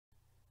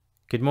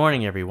Good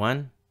morning,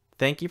 everyone.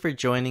 Thank you for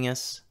joining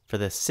us for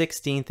the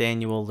 16th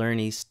Annual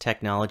LearnEast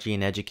Technology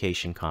and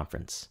Education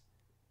Conference.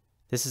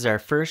 This is our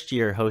first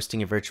year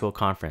hosting a virtual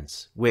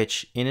conference,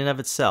 which in and of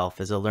itself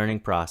is a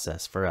learning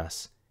process for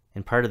us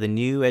and part of the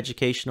new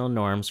educational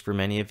norms for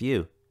many of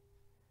you.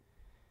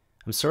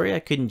 I'm sorry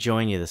I couldn't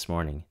join you this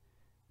morning.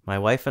 My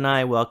wife and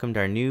I welcomed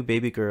our new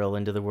baby girl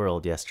into the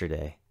world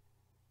yesterday.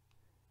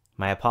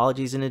 My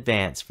apologies in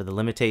advance for the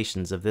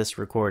limitations of this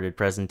recorded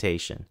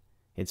presentation.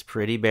 It's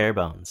pretty bare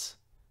bones.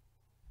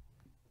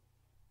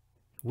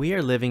 We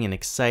are living in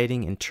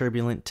exciting and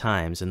turbulent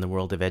times in the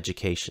world of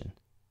education.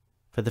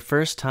 For the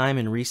first time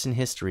in recent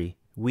history,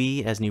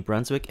 we as New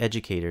Brunswick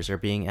educators are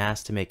being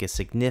asked to make a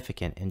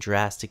significant and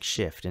drastic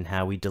shift in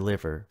how we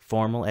deliver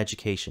formal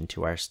education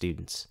to our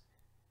students.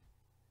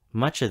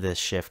 Much of this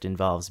shift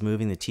involves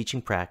moving the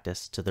teaching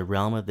practice to the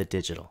realm of the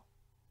digital.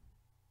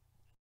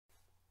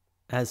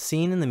 As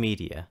seen in the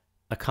media,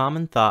 a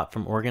common thought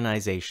from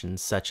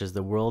organizations such as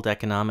the World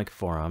Economic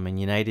Forum and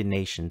United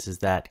Nations is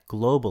that,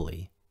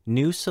 globally,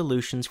 new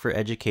solutions for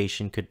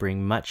education could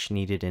bring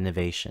much-needed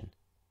innovation.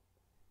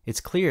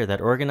 It's clear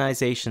that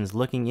organizations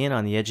looking in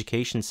on the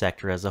education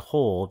sector as a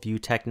whole view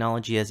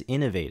technology as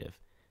innovative,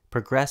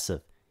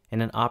 progressive,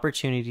 and an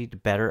opportunity to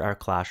better our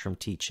classroom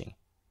teaching.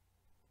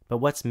 But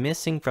what's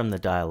missing from the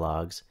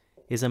dialogues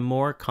is a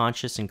more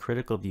conscious and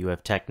critical view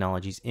of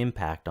technology's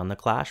impact on the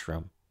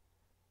classroom.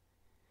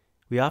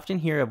 We often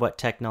hear of what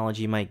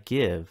technology might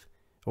give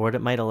or what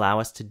it might allow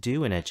us to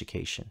do in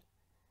education.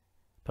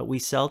 But we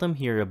seldom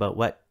hear about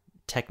what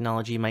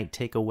technology might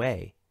take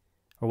away,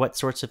 or what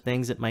sorts of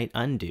things it might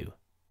undo.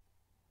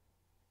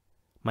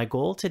 My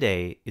goal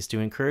today is to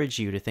encourage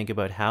you to think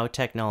about how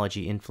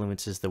technology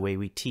influences the way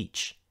we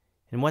teach,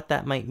 and what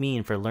that might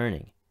mean for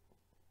learning,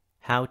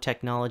 how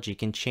technology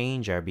can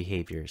change our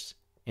behaviors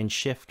and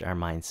shift our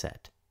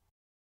mindset.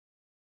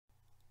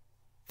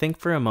 Think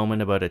for a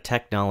moment about a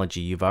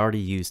technology you've already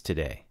used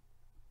today.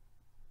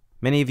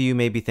 Many of you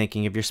may be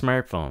thinking of your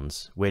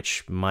smartphones,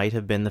 which might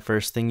have been the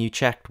first thing you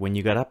checked when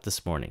you got up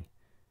this morning.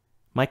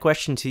 My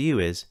question to you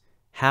is,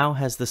 how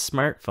has the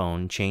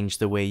smartphone changed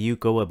the way you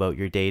go about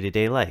your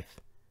day-to-day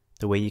life,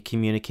 the way you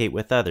communicate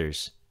with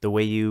others, the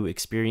way you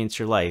experience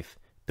your life,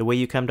 the way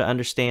you come to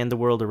understand the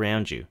world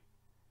around you?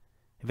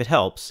 If it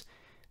helps,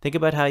 think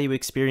about how you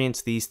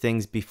experienced these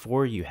things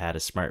before you had a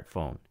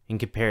smartphone in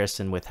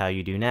comparison with how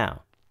you do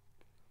now.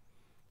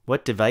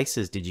 What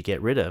devices did you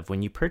get rid of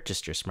when you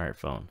purchased your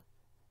smartphone?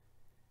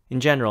 In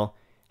general,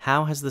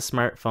 how has the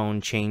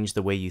smartphone changed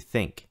the way you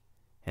think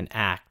and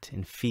act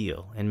and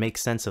feel and make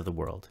sense of the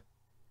world?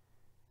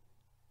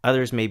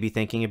 Others may be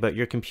thinking about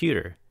your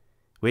computer,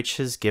 which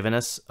has given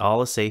us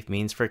all a safe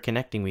means for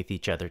connecting with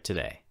each other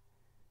today.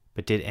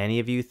 But did any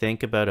of you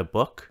think about a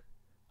book,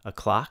 a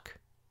clock,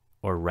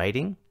 or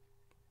writing?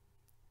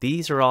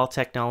 These are all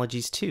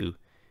technologies too,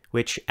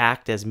 which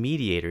act as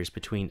mediators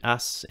between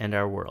us and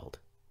our world.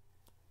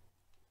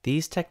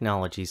 These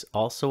technologies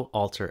also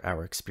alter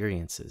our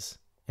experiences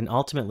and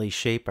ultimately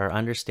shape our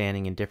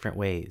understanding in different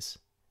ways.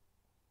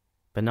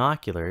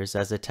 Binoculars,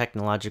 as a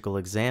technological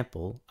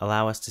example,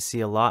 allow us to see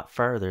a lot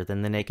farther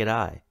than the naked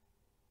eye,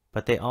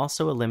 but they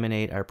also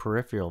eliminate our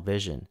peripheral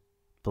vision,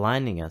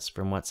 blinding us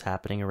from what's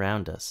happening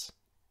around us.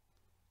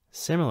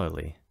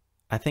 Similarly,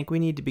 I think we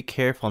need to be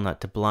careful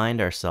not to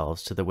blind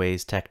ourselves to the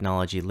ways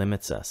technology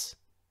limits us.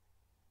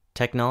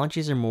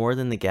 Technologies are more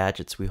than the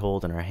gadgets we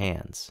hold in our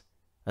hands.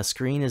 A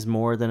screen is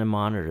more than a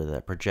monitor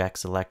that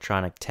projects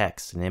electronic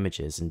text and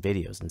images and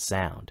videos and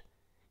sound.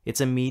 It's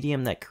a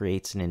medium that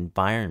creates an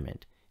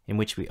environment in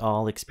which we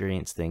all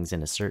experience things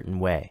in a certain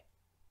way.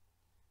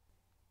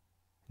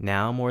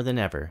 Now more than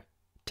ever,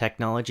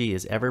 technology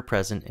is ever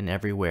present and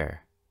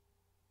everywhere.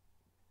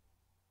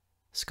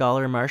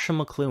 Scholar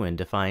Marshall McLuhan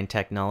defined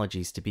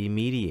technologies to be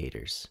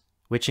mediators,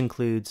 which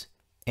includes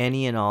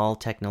any and all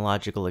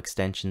technological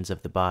extensions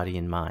of the body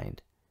and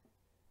mind.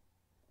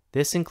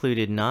 This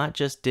included not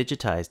just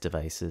digitized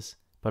devices,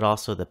 but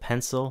also the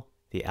pencil,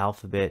 the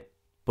alphabet,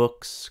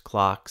 books,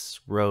 clocks,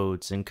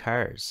 roads, and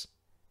cars.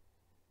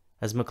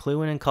 As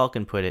McLuhan and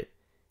Culkin put it,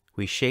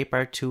 we shape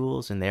our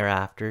tools and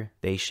thereafter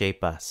they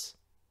shape us.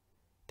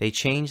 They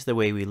change the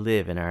way we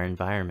live in our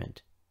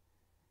environment.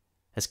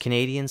 As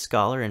Canadian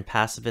scholar and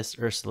pacifist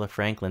Ursula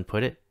Franklin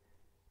put it,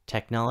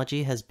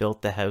 technology has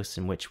built the house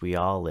in which we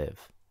all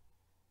live.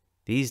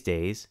 These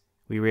days,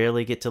 we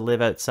rarely get to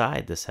live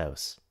outside this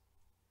house.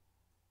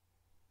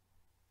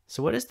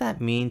 So what does that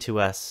mean to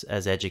us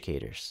as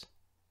educators?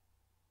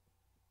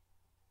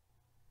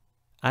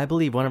 I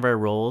believe one of our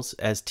roles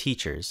as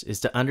teachers is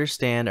to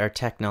understand our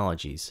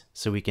technologies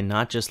so we can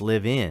not just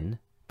live in,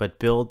 but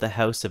build the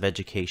house of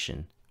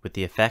education with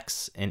the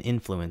effects and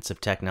influence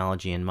of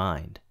technology in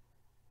mind.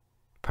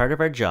 Part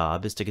of our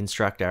job is to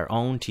construct our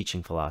own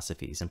teaching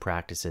philosophies and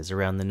practices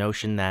around the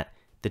notion that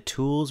the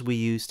tools we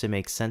use to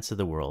make sense of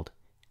the world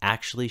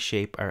actually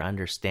shape our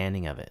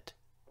understanding of it.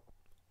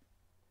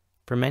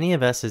 For many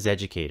of us as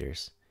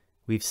educators,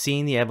 we've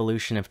seen the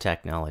evolution of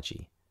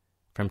technology,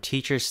 from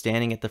teachers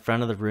standing at the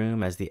front of the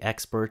room as the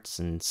experts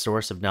and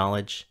source of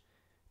knowledge,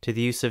 to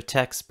the use of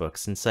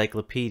textbooks,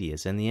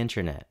 encyclopedias, and the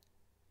internet?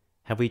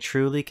 Have we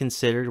truly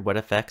considered what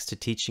effects to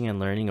teaching and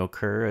learning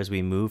occur as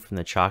we move from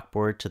the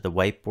chalkboard to the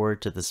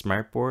whiteboard to the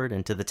smartboard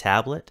and to the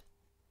tablet?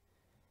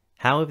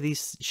 How have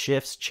these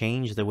shifts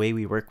changed the way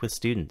we work with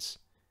students?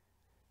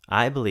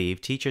 I believe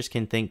teachers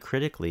can think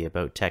critically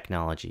about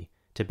technology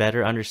to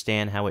better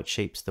understand how it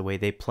shapes the way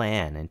they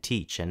plan and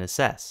teach and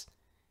assess,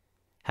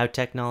 how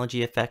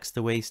technology affects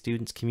the way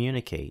students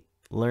communicate,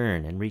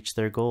 learn, and reach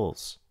their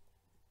goals.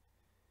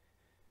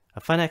 A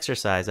fun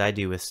exercise I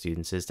do with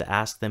students is to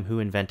ask them who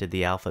invented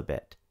the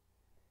alphabet.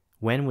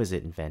 When was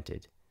it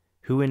invented?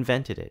 Who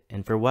invented it,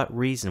 and for what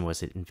reason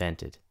was it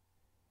invented?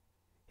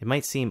 It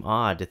might seem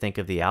odd to think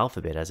of the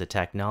alphabet as a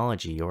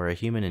technology or a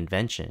human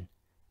invention,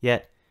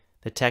 yet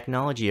the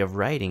technology of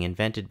writing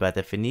invented by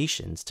the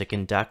Phoenicians to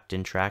conduct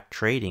and track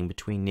trading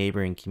between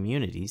neighboring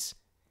communities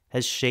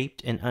has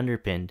shaped and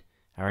underpinned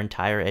our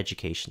entire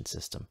education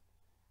system.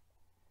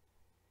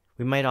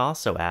 We might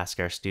also ask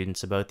our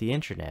students about the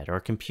internet or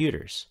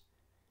computers.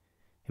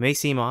 It may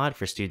seem odd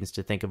for students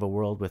to think of a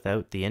world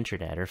without the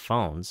internet or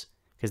phones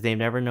because they've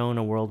never known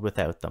a world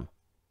without them,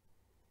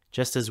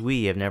 just as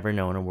we have never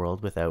known a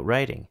world without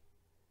writing.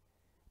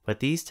 But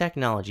these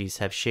technologies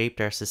have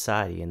shaped our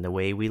society and the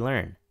way we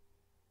learn.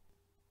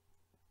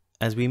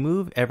 As we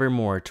move ever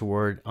more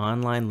toward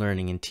online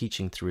learning and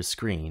teaching through a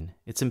screen,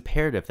 it's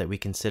imperative that we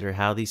consider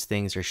how these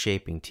things are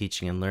shaping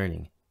teaching and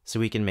learning, so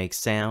we can make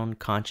sound,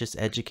 conscious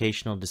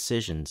educational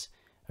decisions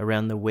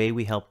around the way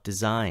we help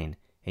design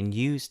and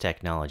use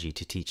technology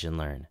to teach and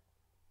learn.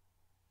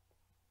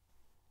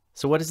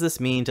 So what does this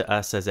mean to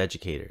us as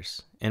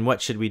educators, and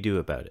what should we do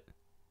about it?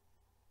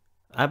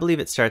 I believe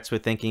it starts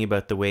with thinking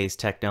about the ways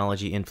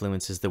technology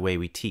influences the way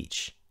we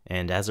teach,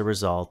 and as a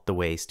result, the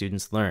way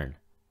students learn.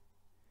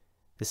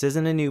 This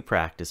isn't a new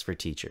practice for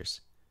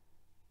teachers.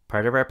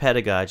 Part of our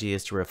pedagogy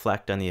is to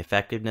reflect on the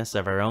effectiveness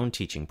of our own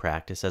teaching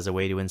practice as a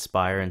way to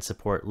inspire and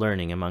support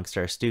learning amongst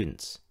our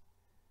students.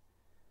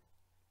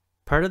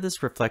 Part of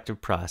this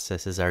reflective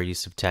process is our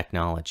use of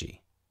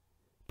technology.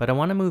 But I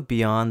want to move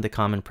beyond the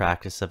common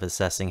practice of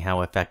assessing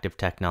how effective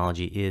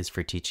technology is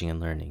for teaching and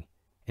learning,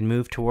 and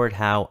move toward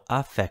how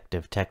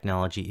effective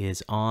technology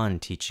is on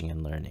teaching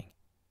and learning.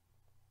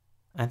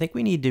 I think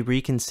we need to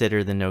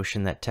reconsider the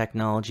notion that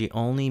technology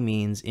only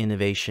means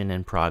innovation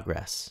and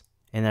progress,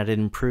 and that it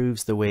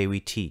improves the way we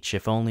teach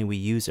if only we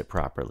use it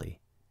properly.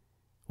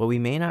 What we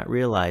may not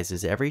realize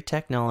is every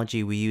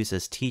technology we use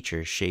as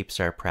teachers shapes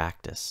our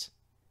practice.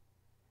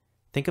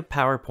 Think of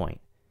PowerPoint,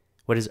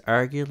 what has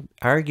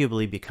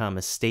arguably become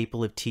a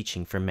staple of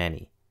teaching for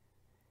many.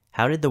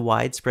 How did the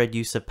widespread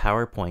use of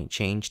PowerPoint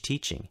change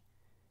teaching?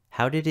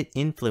 How did it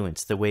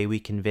influence the way we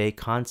convey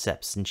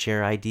concepts and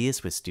share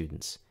ideas with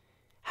students?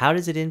 How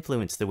does it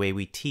influence the way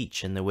we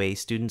teach and the way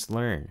students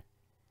learn?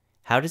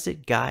 How does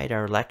it guide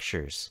our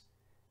lectures?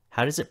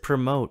 How does it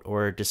promote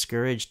or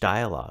discourage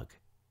dialogue?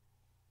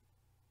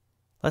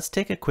 Let's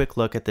take a quick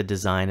look at the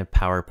design of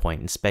PowerPoint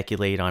and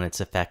speculate on its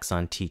effects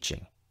on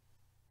teaching.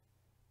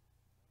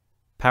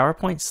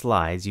 PowerPoint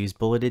slides use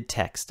bulleted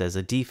text as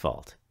a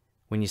default.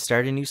 When you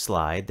start a new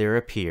slide, there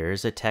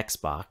appears a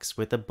text box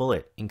with a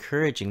bullet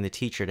encouraging the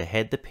teacher to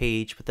head the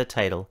page with the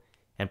title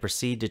and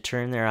proceed to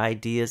turn their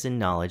ideas and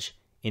knowledge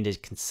into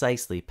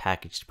concisely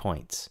packaged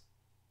points.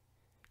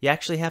 You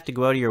actually have to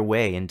go out of your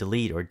way and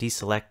delete or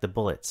deselect the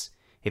bullets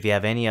if you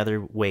have any other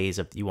ways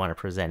you want to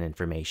present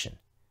information.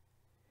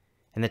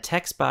 And the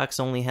text box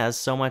only has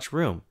so much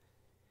room,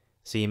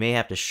 so you may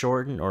have to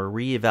shorten or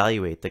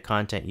reevaluate the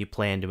content you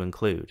plan to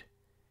include.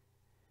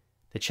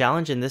 The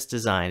challenge in this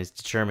design is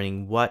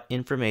determining what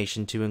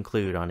information to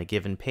include on a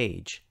given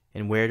page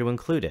and where to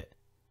include it.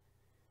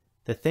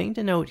 The thing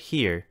to note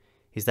here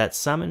is that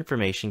some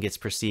information gets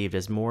perceived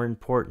as more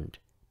important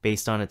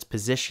based on its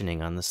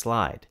positioning on the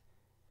slide.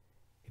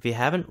 If you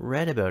haven't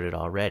read about it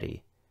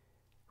already,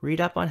 read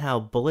up on how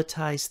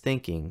bulletized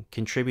thinking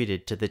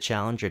contributed to the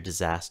Challenger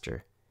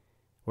disaster,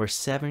 where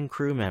 7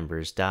 crew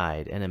members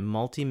died and a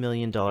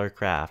multi-million-dollar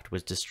craft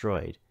was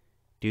destroyed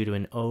due to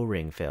an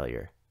O-ring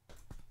failure.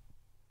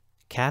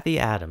 Kathy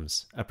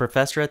Adams, a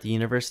professor at the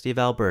University of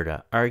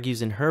Alberta,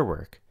 argues in her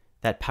work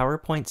that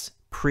PowerPoint's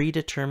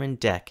predetermined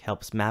deck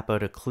helps map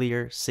out a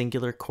clear,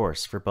 singular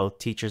course for both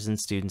teachers and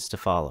students to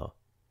follow.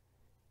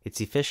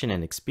 It's efficient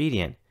and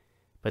expedient,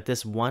 but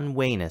this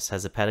one-wayness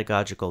has a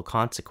pedagogical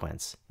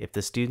consequence if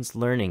the student's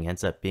learning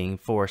ends up being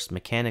forced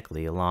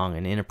mechanically along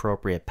an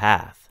inappropriate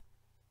path.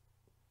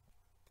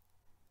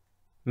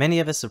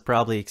 Many of us have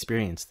probably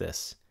experienced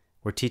this.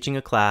 We're teaching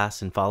a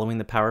class and following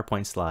the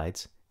PowerPoint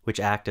slides, which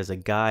act as a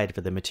guide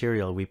for the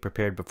material we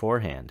prepared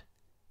beforehand.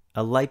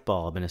 A light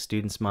bulb in a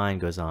student's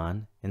mind goes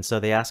on, and so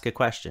they ask a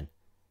question.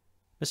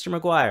 Mr.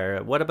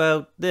 McGuire, what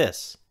about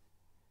this?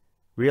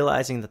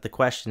 Realizing that the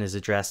question is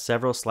addressed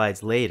several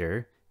slides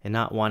later and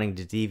not wanting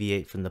to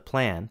deviate from the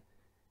plan,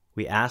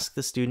 we ask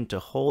the student to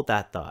hold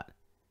that thought.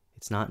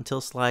 It's not until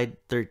slide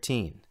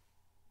 13.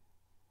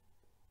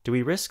 Do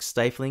we risk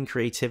stifling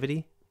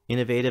creativity,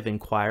 innovative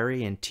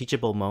inquiry, and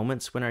teachable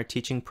moments when our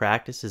teaching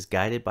practice is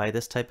guided by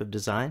this type of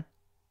design?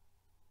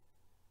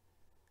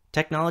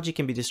 Technology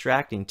can be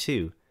distracting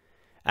too.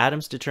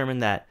 Adams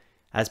determined that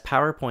as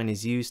PowerPoint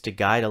is used to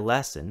guide a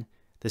lesson,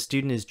 the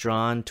student is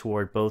drawn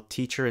toward both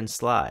teacher and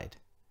slide.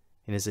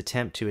 In his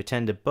attempt to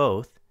attend to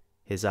both,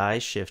 his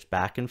eyes shift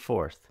back and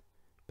forth,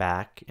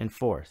 back and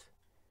forth.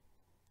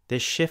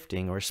 This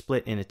shifting or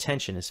split in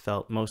attention is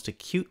felt most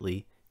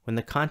acutely when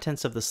the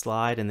contents of the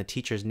slide and the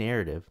teacher's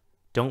narrative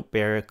don't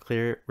bear a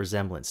clear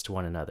resemblance to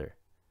one another.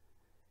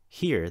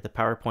 Here, the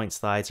PowerPoint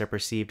slides are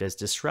perceived as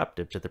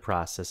disruptive to the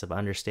process of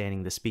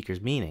understanding the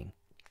speaker's meaning.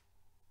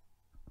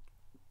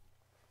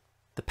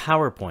 The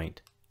PowerPoint,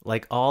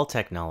 like all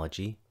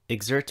technology,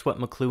 exerts what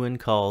McLuhan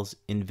calls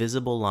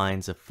invisible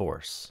lines of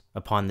force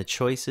upon the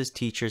choices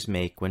teachers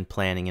make when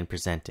planning and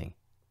presenting.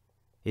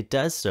 It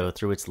does so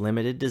through its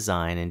limited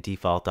design and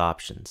default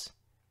options.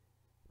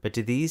 But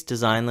do these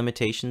design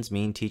limitations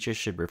mean teachers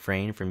should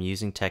refrain from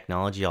using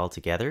technology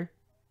altogether?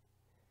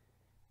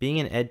 Being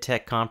an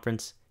EdTech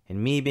conference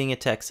and me being a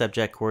tech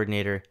subject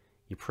coordinator,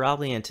 you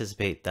probably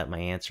anticipate that my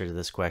answer to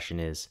this question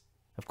is,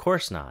 of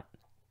course not.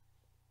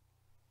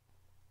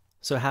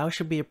 So how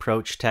should we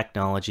approach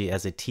technology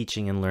as a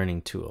teaching and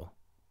learning tool?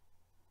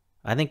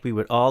 I think we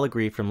would all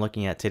agree from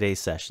looking at today's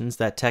sessions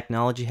that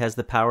technology has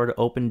the power to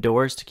open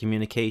doors to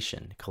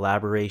communication,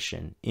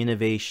 collaboration,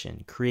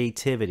 innovation,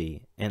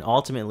 creativity, and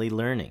ultimately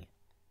learning.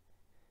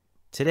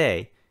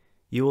 Today,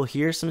 you will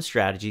hear some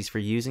strategies for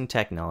using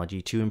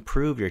technology to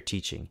improve your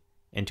teaching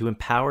and to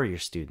empower your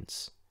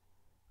students.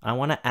 I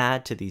want to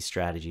add to these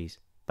strategies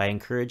by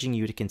encouraging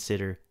you to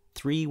consider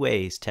 3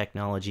 ways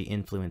technology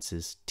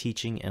influences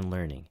teaching and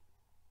learning.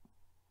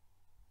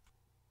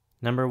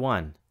 Number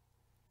 1.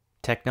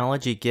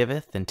 Technology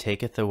giveth and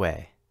taketh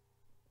away.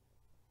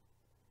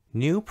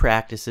 New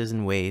practices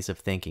and ways of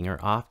thinking are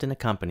often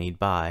accompanied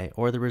by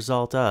or the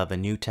result of a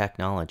new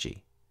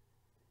technology.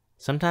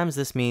 Sometimes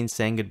this means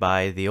saying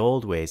goodbye to the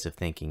old ways of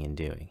thinking and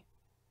doing.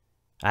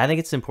 I think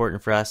it's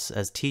important for us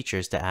as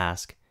teachers to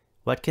ask,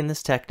 what can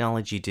this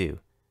technology do?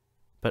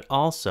 But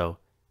also,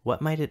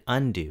 what might it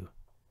undo?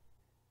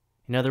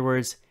 In other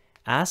words,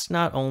 ask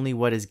not only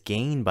what is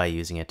gained by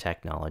using a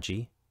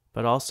technology,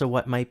 but also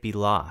what might be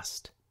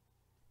lost.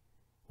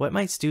 What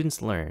might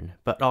students learn,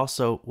 but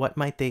also what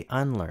might they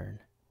unlearn?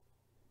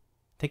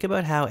 Think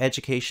about how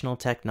educational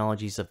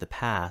technologies of the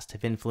past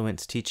have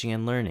influenced teaching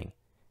and learning.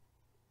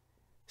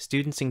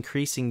 Students'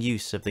 increasing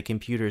use of the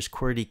computer's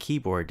QWERTY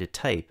keyboard to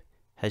type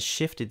has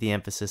shifted the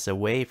emphasis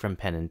away from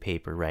pen and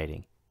paper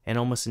writing and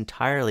almost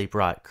entirely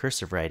brought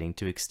cursive writing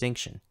to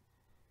extinction.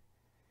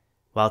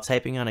 While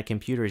typing on a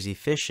computer is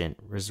efficient,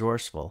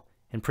 resourceful,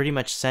 and pretty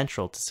much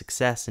central to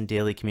success in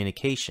daily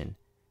communication,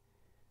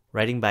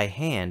 writing by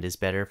hand is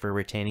better for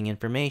retaining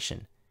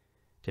information,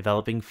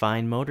 developing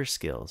fine motor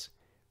skills,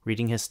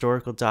 reading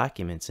historical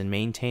documents, and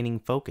maintaining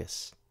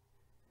focus.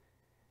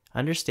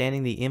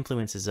 Understanding the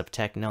influences of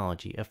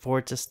technology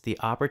affords us the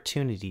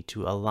opportunity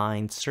to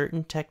align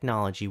certain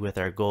technology with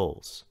our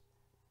goals.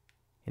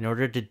 In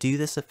order to do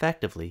this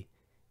effectively,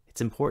 it's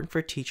important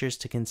for teachers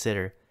to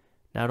consider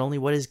not only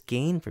what is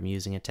gained from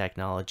using a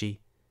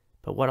technology,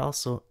 but what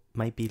also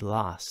might be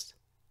lost.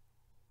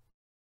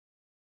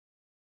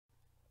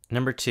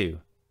 Number 2,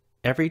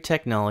 every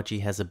technology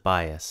has a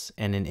bias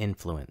and an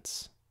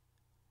influence.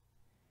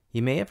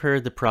 You may have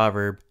heard the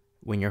proverb,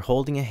 when you're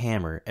holding a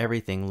hammer,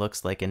 everything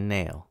looks like a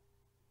nail.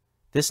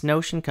 This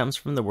notion comes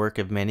from the work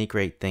of many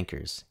great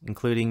thinkers,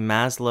 including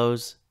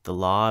Maslow's The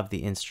Law of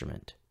the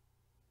Instrument.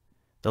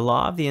 The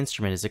law of the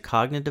instrument is a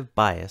cognitive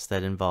bias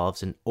that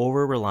involves an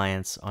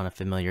over-reliance on a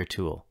familiar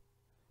tool.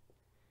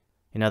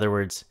 In other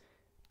words,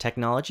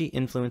 technology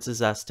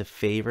influences us to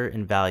favor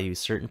and value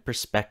certain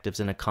perspectives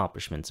and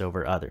accomplishments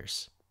over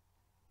others.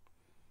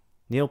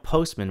 Neil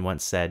Postman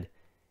once said,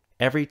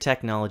 "Every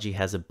technology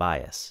has a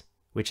bias,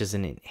 which is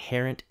an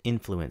inherent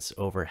influence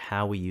over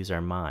how we use our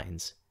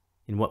minds,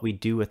 in what we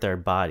do with our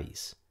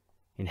bodies,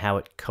 in how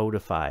it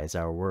codifies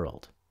our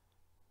world."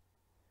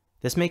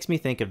 This makes me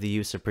think of the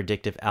use of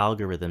predictive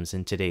algorithms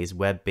in today's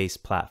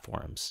web-based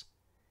platforms.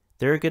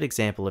 They're a good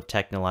example of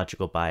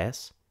technological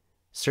bias.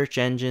 Search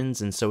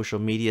engines and social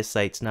media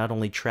sites not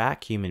only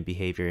track human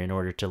behavior in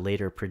order to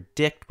later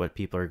predict what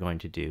people are going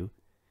to do,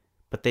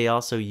 but they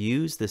also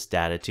use this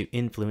data to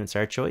influence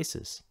our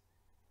choices.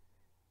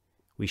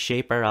 We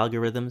shape our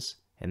algorithms,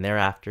 and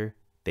thereafter,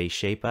 they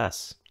shape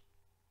us.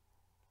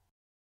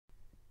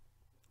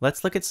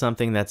 Let's look at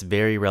something that's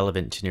very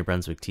relevant to New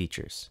Brunswick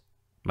teachers: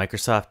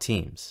 Microsoft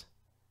Teams.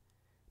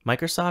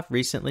 Microsoft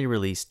recently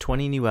released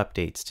 20 new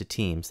updates to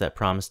Teams that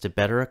promise to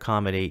better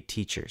accommodate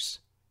teachers.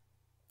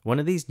 One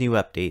of these new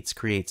updates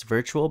creates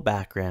virtual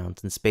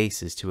backgrounds and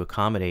spaces to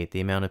accommodate the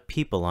amount of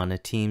people on a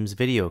Teams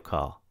video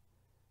call.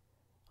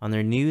 On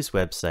their news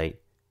website,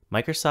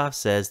 Microsoft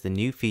says the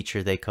new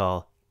feature they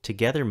call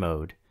Together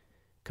Mode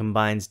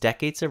combines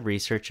decades of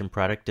research and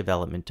product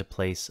development to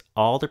place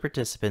all the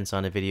participants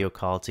on a video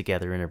call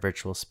together in a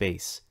virtual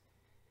space,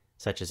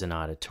 such as an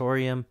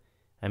auditorium,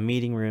 a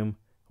meeting room,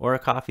 or a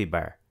coffee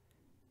bar,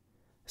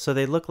 so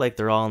they look like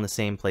they're all in the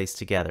same place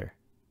together.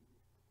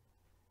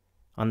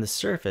 On the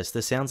surface,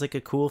 this sounds like a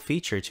cool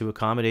feature to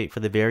accommodate for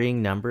the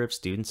varying number of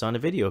students on a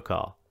video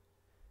call.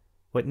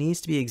 What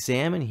needs to be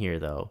examined here,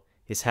 though,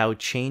 is how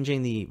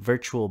changing the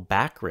virtual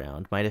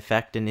background might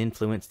affect and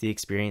influence the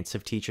experience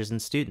of teachers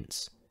and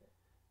students.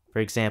 For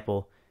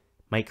example,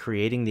 might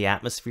creating the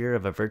atmosphere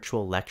of a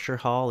virtual lecture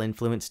hall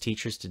influence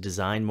teachers to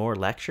design more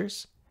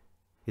lectures?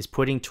 Is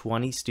putting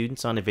 20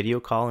 students on a video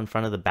call in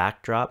front of the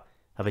backdrop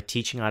of a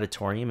teaching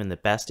auditorium in the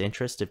best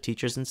interest of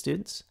teachers and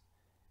students?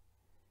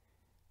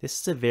 This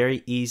is a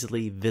very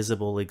easily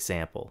visible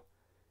example.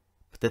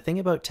 But the thing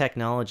about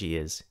technology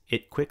is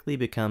it quickly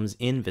becomes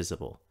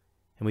invisible,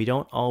 and we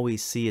don't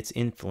always see its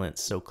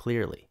influence so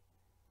clearly.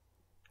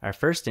 Our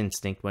first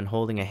instinct when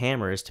holding a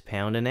hammer is to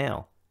pound a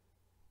nail.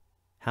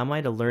 How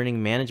might a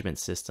learning management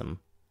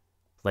system,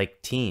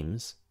 like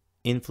Teams,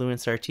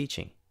 influence our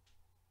teaching?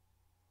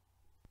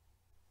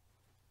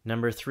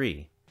 Number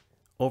 3.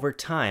 Over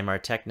time, our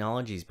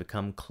technologies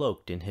become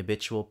cloaked in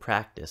habitual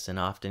practice and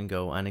often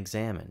go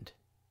unexamined.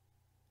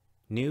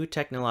 New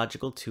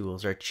technological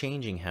tools are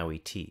changing how we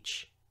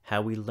teach, how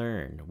we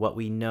learn, what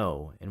we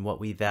know, and what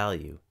we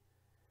value.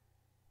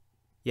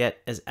 Yet,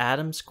 as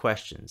Adams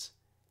questions,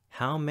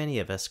 how many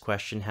of us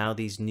question how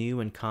these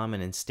new and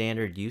common and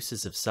standard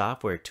uses of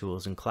software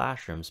tools in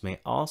classrooms may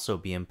also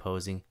be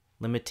imposing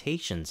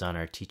limitations on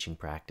our teaching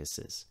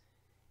practices,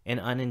 and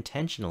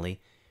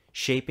unintentionally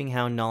shaping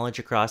how knowledge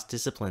across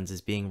disciplines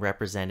is being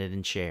represented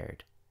and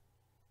shared?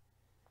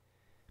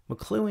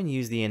 McLuhan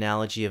used the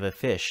analogy of a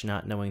fish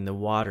not knowing the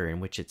water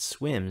in which it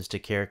swims to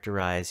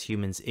characterize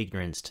humans'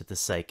 ignorance to the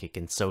psychic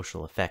and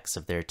social effects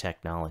of their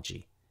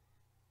technology.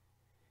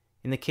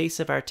 In the case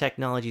of our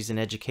technologies in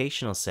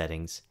educational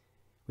settings,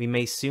 we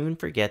may soon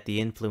forget the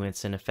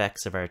influence and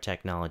effects of our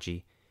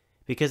technology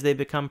because they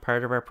become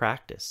part of our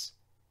practice.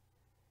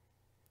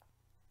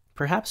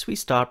 Perhaps we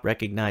stop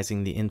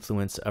recognizing the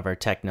influence of our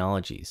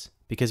technologies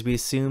because we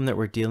assume that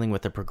we're dealing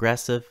with a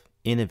progressive,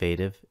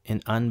 innovative,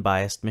 and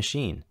unbiased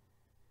machine.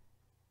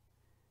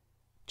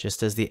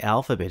 Just as the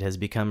alphabet has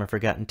become a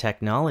forgotten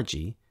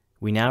technology,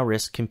 we now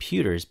risk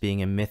computers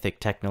being a mythic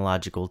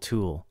technological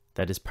tool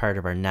that is part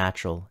of our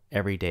natural,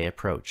 everyday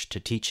approach to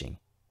teaching.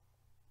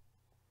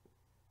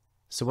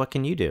 So what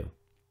can you do?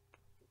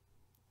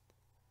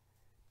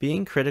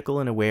 Being critical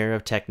and aware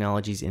of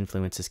technology's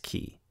influence is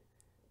key.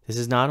 This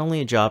is not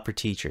only a job for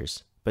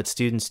teachers, but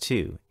students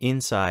too,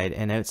 inside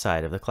and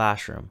outside of the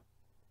classroom.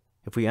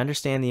 If we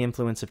understand the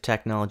influence of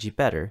technology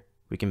better,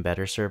 we can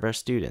better serve our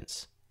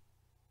students.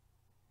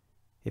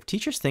 If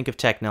teachers think of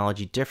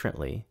technology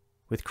differently,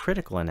 with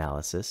critical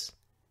analysis,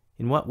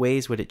 in what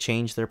ways would it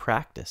change their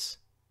practice?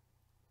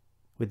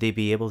 Would they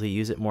be able to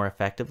use it more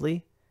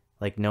effectively,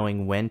 like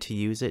knowing when to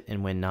use it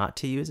and when not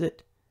to use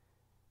it?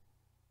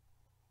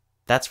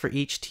 That's for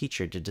each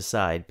teacher to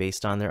decide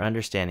based on their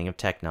understanding of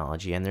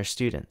technology and their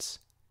students.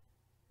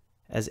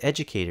 As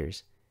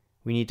educators,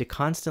 we need to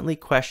constantly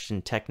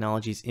question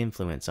technology's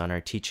influence on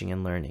our teaching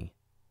and learning.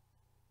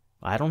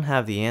 I don't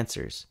have the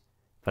answers,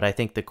 but I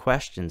think the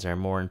questions are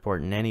more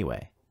important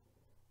anyway.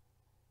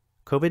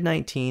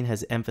 COVID-19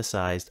 has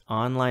emphasized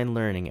online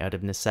learning out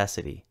of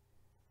necessity.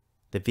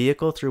 The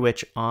vehicle through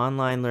which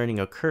online learning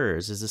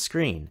occurs is a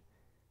screen,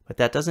 but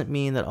that doesn't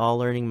mean that all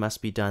learning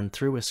must be done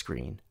through a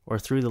screen or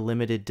through the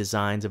limited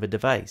designs of a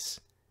device.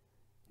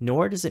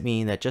 Nor does it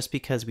mean that just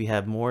because we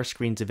have more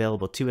screens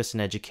available to us in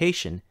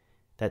education,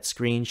 that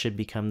screens should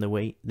become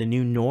the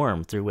new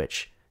norm through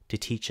which to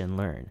teach and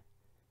learn.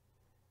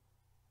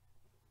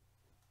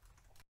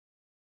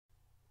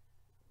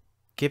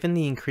 Given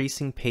the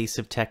increasing pace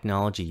of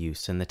technology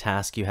use and the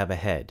task you have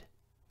ahead,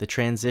 the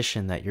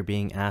transition that you're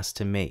being asked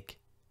to make,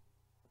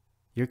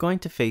 you're going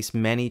to face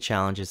many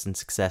challenges and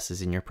successes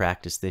in your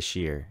practice this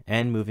year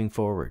and moving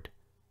forward.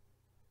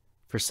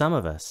 For some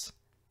of us,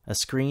 a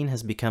screen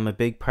has become a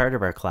big part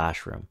of our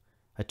classroom,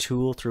 a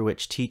tool through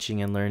which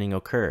teaching and learning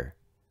occur.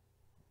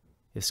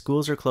 If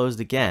schools are closed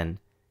again,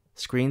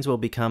 screens will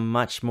become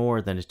much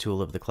more than a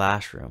tool of the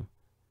classroom.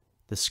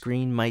 The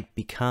screen might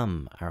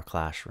become our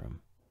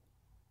classroom.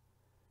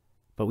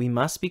 But we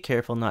must be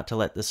careful not to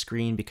let the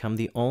screen become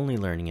the only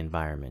learning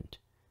environment.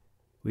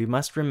 We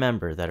must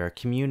remember that our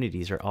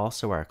communities are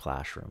also our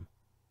classroom.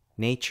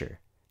 Nature,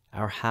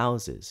 our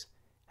houses,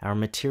 our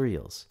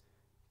materials,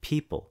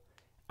 people,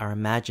 our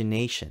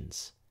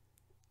imaginations,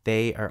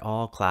 they are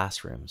all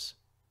classrooms.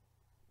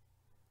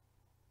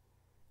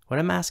 What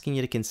I'm asking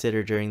you to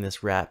consider during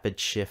this rapid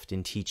shift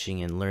in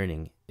teaching and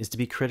learning is to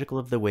be critical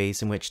of the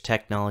ways in which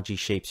technology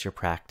shapes your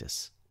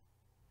practice.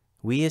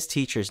 We as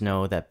teachers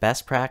know that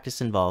best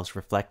practice involves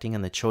reflecting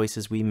on the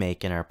choices we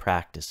make in our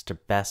practice to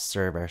best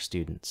serve our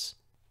students.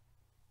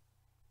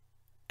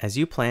 As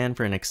you plan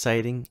for an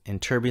exciting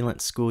and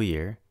turbulent school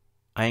year,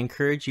 I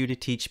encourage you to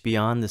teach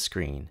beyond the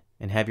screen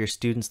and have your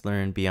students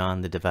learn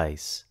beyond the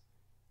device.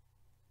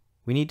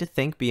 We need to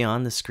think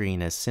beyond the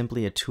screen as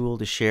simply a tool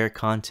to share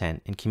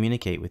content and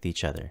communicate with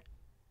each other.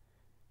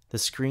 The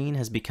screen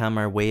has become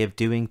our way of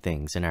doing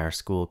things in our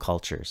school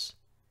cultures.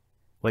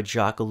 What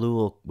Jacques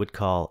Ellul would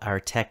call our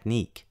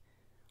technique,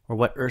 or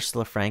what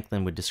Ursula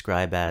Franklin would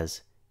describe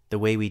as the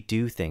way we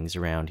do things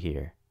around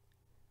here.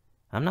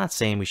 I'm not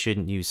saying we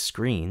shouldn't use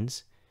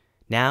screens.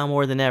 Now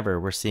more than ever,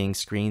 we're seeing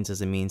screens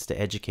as a means to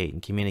educate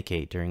and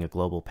communicate during a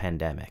global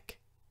pandemic.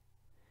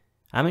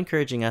 I'm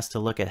encouraging us to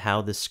look at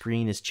how the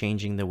screen is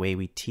changing the way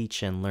we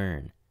teach and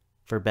learn,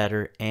 for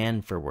better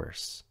and for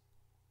worse.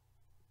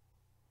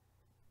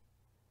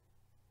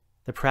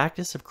 The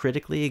practice of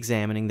critically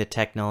examining the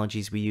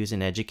technologies we use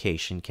in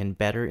education can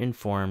better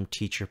inform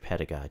teacher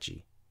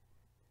pedagogy.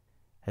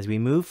 As we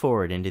move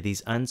forward into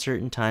these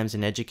uncertain times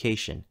in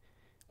education,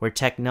 where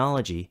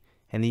technology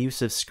and the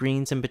use of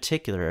screens in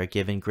particular are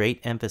given great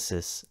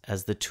emphasis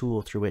as the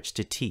tool through which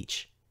to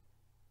teach,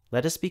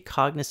 let us be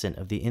cognizant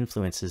of the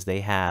influences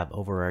they have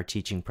over our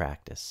teaching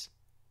practice.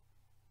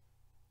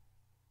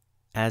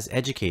 As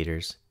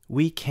educators,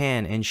 we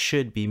can and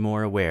should be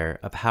more aware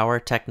of how our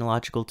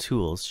technological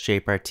tools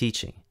shape our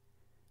teaching.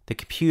 The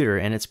computer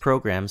and its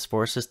programs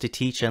force us to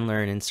teach and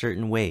learn in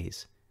certain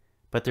ways,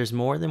 but there's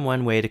more than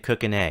one way to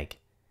cook an egg,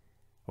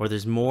 or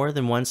there's more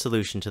than one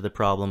solution to the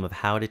problem of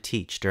how to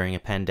teach during a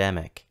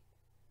pandemic.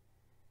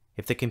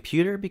 If the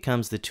computer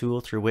becomes the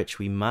tool through which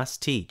we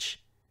must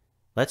teach,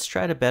 let's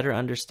try to better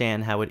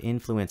understand how it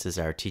influences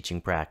our teaching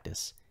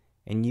practice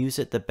and use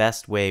it the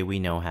best way we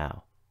know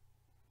how.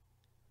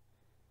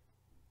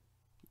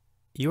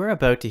 You are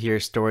about to hear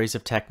stories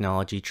of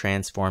technology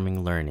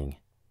transforming learning,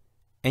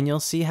 and you'll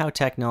see how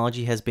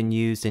technology has been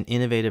used in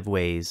innovative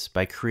ways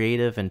by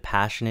creative and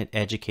passionate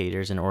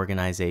educators and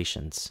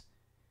organizations.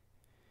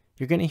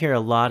 You're going to hear a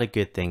lot of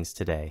good things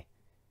today.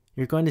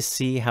 You're going to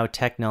see how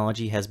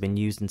technology has been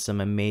used in some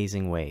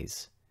amazing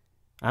ways.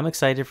 I'm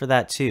excited for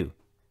that too.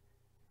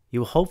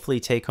 You will hopefully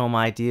take home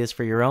ideas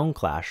for your own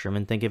classroom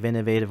and think of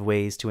innovative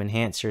ways to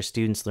enhance your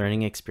students'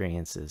 learning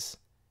experiences.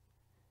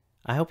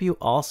 I hope you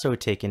also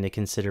take into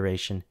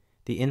consideration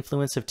the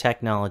influence of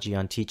technology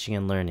on teaching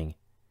and learning,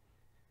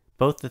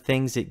 both the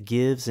things it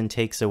gives and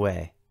takes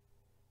away.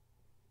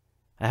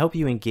 I hope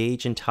you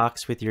engage in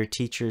talks with your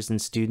teachers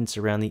and students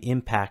around the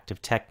impact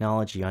of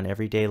technology on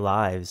everyday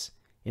lives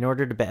in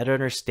order to better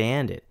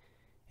understand it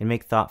and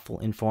make thoughtful,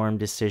 informed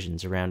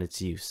decisions around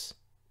its use.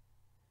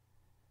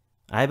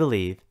 I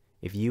believe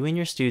if you and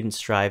your students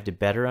strive to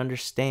better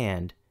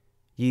understand,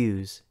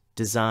 use,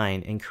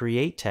 design, and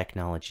create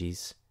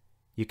technologies,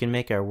 you can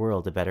make our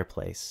world a better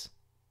place.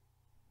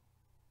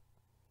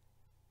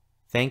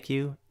 Thank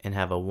you and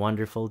have a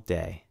wonderful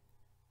day.